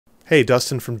Hey,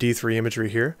 Dustin from D3 Imagery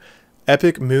here.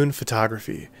 Epic moon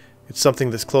photography. It's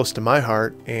something that's close to my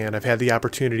heart, and I've had the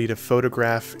opportunity to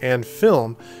photograph and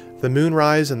film the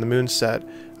moonrise and the moonset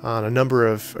on a number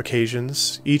of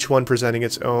occasions, each one presenting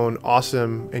its own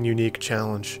awesome and unique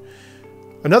challenge.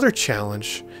 Another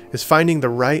challenge is finding the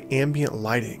right ambient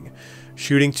lighting.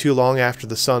 Shooting too long after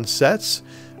the sun sets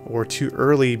or too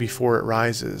early before it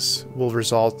rises will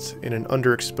result in an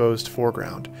underexposed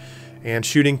foreground. And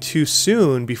shooting too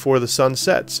soon before the sun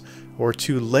sets or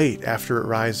too late after it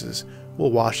rises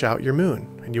will wash out your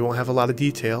moon, and you won't have a lot of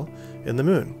detail in the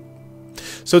moon.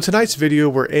 So tonight's video,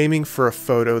 we're aiming for a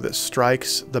photo that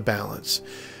strikes the balance,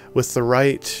 with the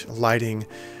right lighting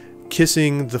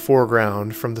kissing the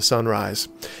foreground from the sunrise,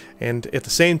 and at the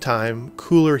same time,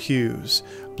 cooler hues,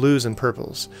 blues and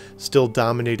purples, still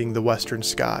dominating the western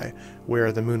sky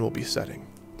where the moon will be setting.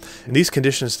 And these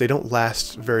conditions, they don't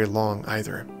last very long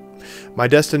either. My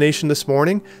destination this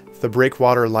morning, the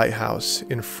Breakwater Lighthouse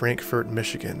in Frankfort,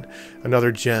 Michigan,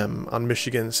 another gem on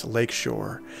Michigan's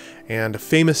lakeshore, and a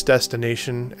famous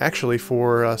destination actually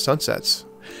for sunsets.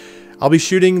 I'll be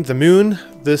shooting the moon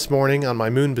this morning on my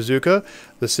Moon Bazooka,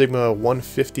 the Sigma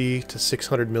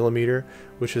 150-600mm,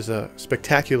 which is a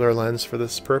spectacular lens for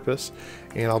this purpose,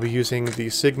 and I'll be using the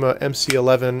Sigma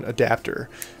MC11 adapter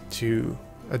to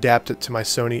adapt it to my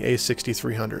Sony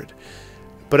a6300.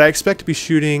 But I expect to be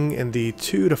shooting in the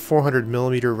 200 to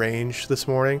 400mm range this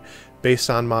morning based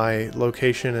on my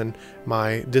location and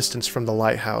my distance from the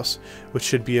lighthouse, which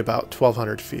should be about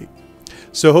 1,200 feet.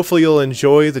 So hopefully you'll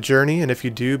enjoy the journey, and if you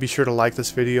do, be sure to like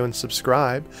this video and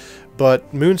subscribe.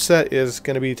 But moonset is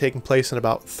going to be taking place in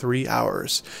about 3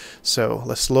 hours. So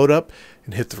let's load up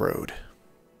and hit the road.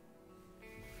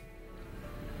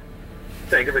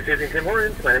 Thank you for choosing Tim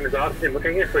Hortons. My name is Austin. What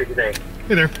can I get for you today?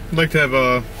 Hey there. I'd like to have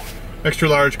a extra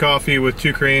large coffee with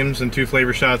 2 creams and 2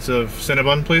 flavor shots of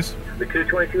Cinnabon, please. The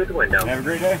 222 at the window. Have a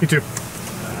great day. You too.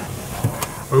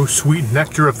 Oh, sweet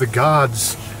nectar of the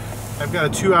gods. I've got a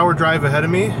 2-hour drive ahead of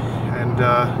me, and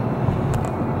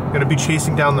I'm going to be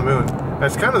chasing down the moon.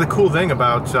 That's kind of the cool thing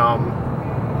about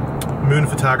moon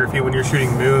photography when you're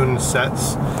shooting moon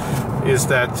sets, is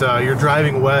that you're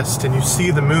driving west and you see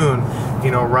the moon,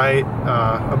 you know, right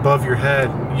above your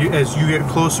head. As you get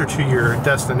closer to your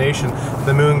destination,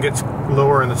 the moon gets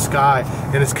lower in the sky,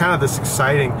 and it's kind of this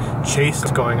exciting chase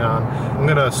that's going on. I'm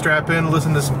gonna strap in,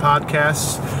 listen to some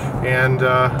podcasts, and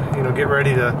you know, get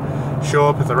ready to show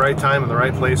up at the right time in the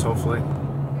right place, hopefully.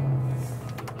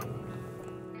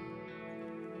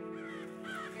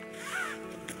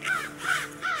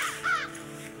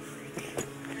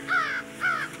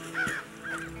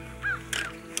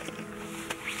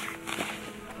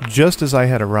 Just as I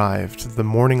had arrived, the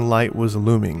morning light was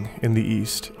looming in the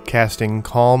east, casting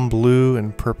calm blue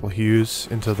and purple hues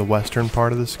into the western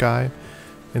part of the sky,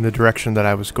 in the direction that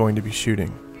I was going to be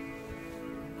shooting.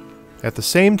 At the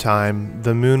same time,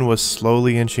 the moon was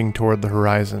slowly inching toward the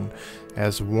horizon,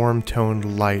 as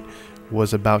warm-toned light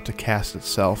was about to cast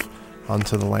itself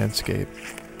onto the landscape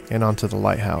and onto the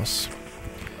lighthouse.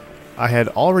 I had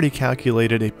already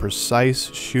calculated a precise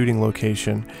shooting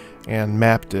location and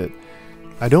mapped it.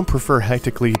 I don't prefer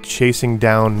hectically chasing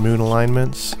down moon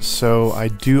alignments, so I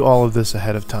do all of this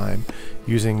ahead of time,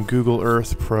 using Google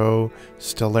Earth Pro,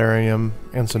 Stellarium,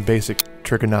 and some basic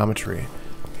trigonometry.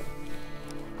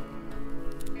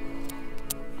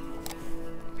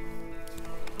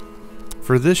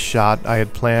 For this shot, I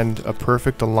had planned a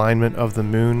perfect alignment of the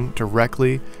moon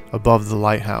directly above the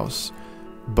lighthouse,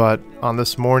 but on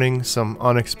this morning, some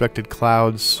unexpected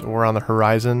clouds were on the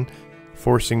horizon,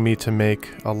 forcing me to make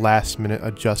a last-minute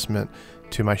adjustment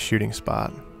to my shooting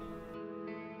spot.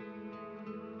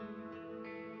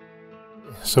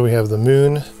 So we have the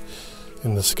moon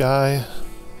in the sky,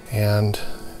 and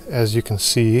as you can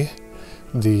see,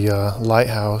 the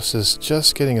lighthouse is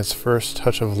just getting its first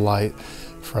touch of light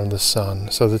from the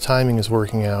sun. So the timing is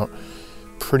working out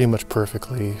pretty much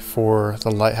perfectly for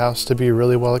the lighthouse to be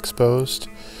really well exposed,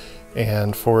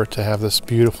 and for it to have this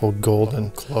beautiful golden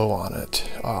glow on it,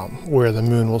 where the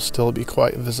moon will still be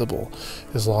quite visible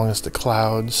as long as the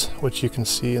clouds, which you can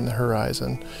see in the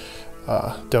horizon,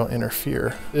 don't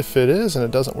interfere. If it is and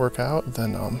it doesn't work out,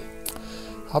 then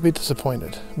I'll be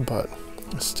disappointed, but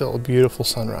it's still a beautiful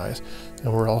sunrise,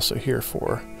 and we're also here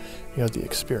for, you know, the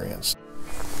experience.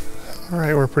 All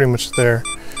right, we're pretty much there.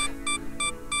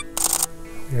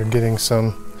 We're getting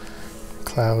some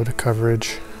cloud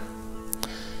coverage.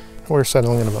 We're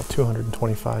settling in about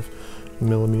 225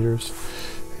 millimeters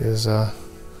is the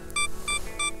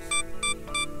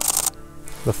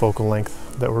focal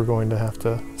length that we're going to have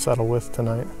to settle with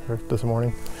tonight, or this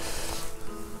morning.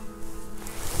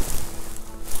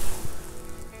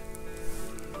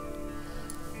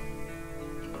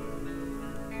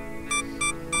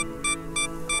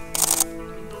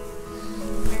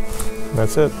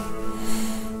 That's it.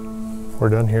 We're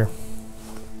done here.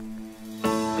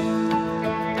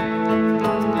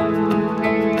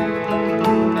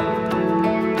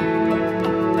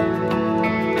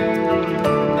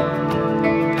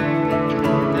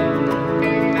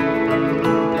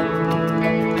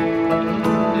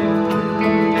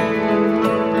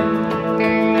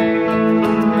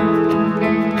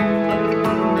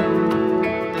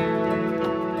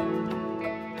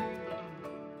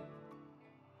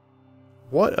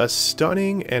 What a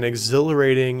stunning and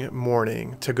exhilarating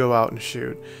morning to go out and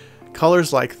shoot.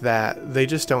 Colors like that, they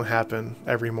just don't happen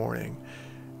every morning.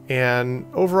 And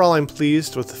overall, I'm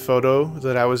pleased with the photo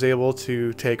that I was able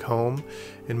to take home,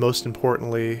 and most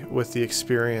importantly, with the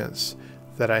experience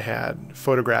that I had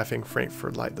photographing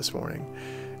Frankfurt Light this morning.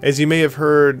 As you may have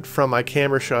heard from my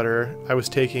camera shutter, I was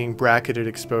taking bracketed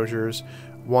exposures,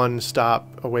 one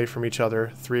stop away from each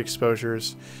other, 3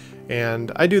 exposures.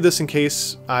 And I do this in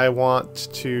case I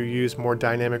want to use more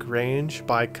dynamic range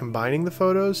by combining the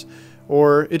photos,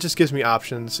 or it just gives me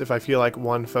options if I feel like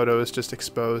one photo is just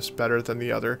exposed better than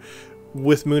the other.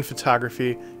 With moon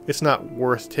photography, it's not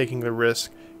worth taking the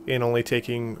risk in only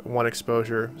taking one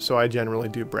exposure, so I generally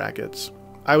do brackets.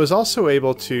 I was also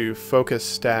able to focus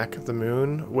stack the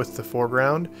moon with the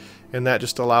foreground, and that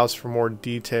just allows for more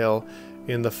detail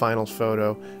in the final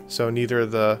photo, so neither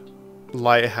the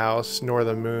lighthouse nor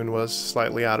the moon was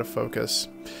slightly out of focus.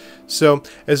 So,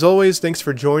 as always, thanks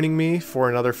for joining me for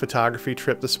another photography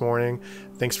trip this morning.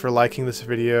 Thanks for liking this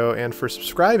video and for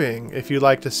subscribing if you'd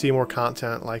like to see more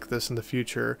content like this in the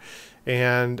future.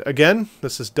 And again,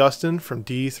 this is Dustin from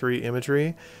D3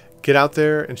 Imagery. Get out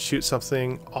there and shoot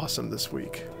something awesome this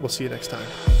week. We'll see you next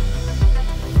time.